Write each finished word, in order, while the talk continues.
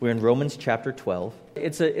We're in Romans chapter 12.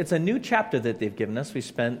 It's a new chapter that they've given us. We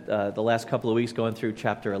spent the last couple of weeks going through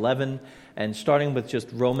chapter 11 and starting with just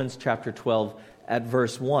Romans chapter 12 at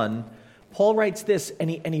verse 1. Paul writes this, and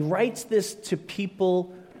he writes this to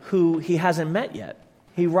people who he hasn't met yet.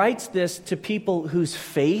 He writes this to people whose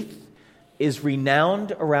faith is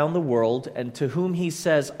renowned around the world and to whom he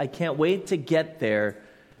says, I can't wait to get there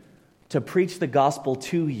to preach the gospel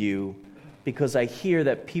to you because I hear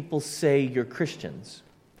that people say you're Christians.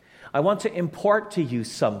 I want to impart to you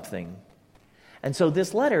something. And so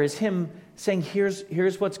this letter is him saying,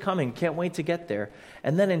 here's what's coming. Can't wait to get there.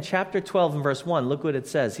 And then in chapter 12 and verse 1, look what it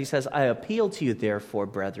says. He says, I appeal to you, therefore,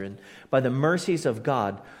 brethren, by the mercies of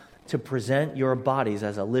God, to present your bodies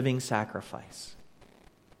as a living sacrifice.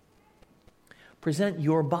 Present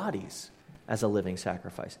your bodies as a living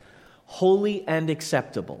sacrifice. Holy and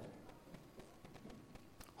acceptable.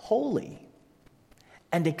 Holy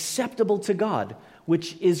and acceptable to God,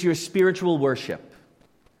 which is your spiritual worship.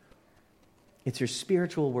 It's your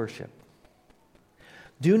spiritual worship.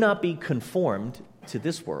 Do not be conformed to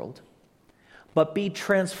this world, but be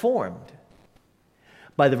transformed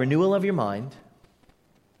by the renewal of your mind,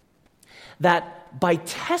 that by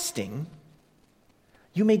testing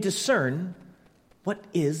you may discern what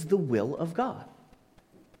is the will of God,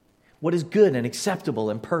 what is good and acceptable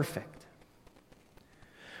and perfect.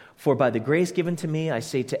 For by the grace given to me, I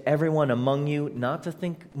say to everyone among you not to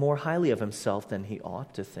think more highly of himself than he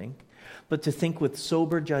ought to think, but to think with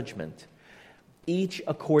sober judgment, each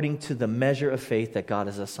according to the measure of faith that God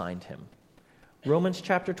has assigned him. Romans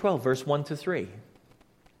chapter 12, verse 1 to 3.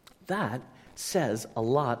 That says a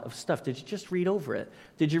lot of stuff. Did you just read over it?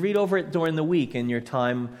 Did you read over it during the week in your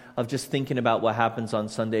time of just thinking about what happens on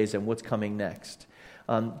Sundays and what's coming next?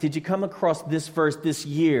 Did you come across this verse this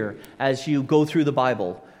year as you go through the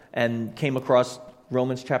Bible and came across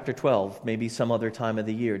Romans chapter 12, maybe some other time of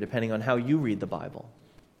the year, depending on how you read the Bible?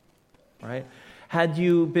 Right? Had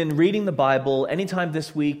you been reading the Bible anytime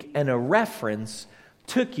this week and a reference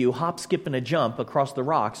took you, hop, skip, and a jump across the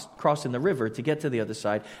rocks, crossing the river to get to the other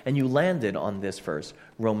side, and you landed on this verse,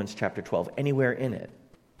 Romans chapter 12, anywhere in it?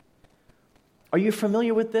 Are you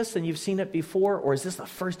familiar with this and you've seen it before, or is this the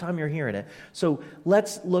first time you're hearing it? So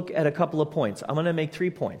let's look at a couple of points. I'm going to make 3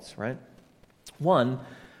 points, right? One,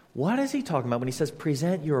 what is he talking about when he says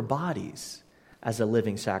present your bodies as a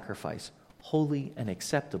living sacrifice, holy and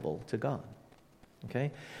acceptable to God?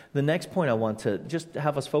 Okay? The next point I want to just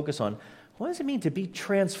have us focus on, what does it mean to be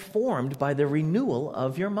transformed by the renewal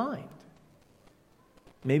of your mind?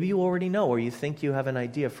 Maybe you already know, or you think you have an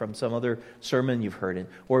idea from some other sermon you've heard,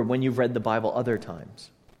 or when you've read the Bible other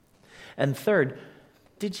times. And third,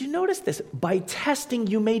 did you notice this? By testing,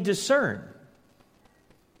 you may discern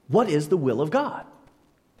what is the will of God.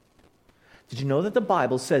 Did you know that the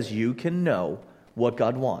Bible says you can know what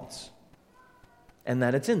God wants? And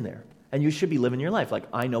that it's in there. And you should be living your life like,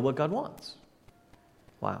 I know what God wants.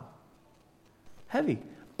 Wow. Heavy.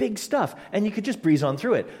 Big stuff. And you could just breeze on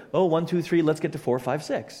through it. Oh, 1, 2, 3, let's get to 4, 5,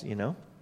 6, you know?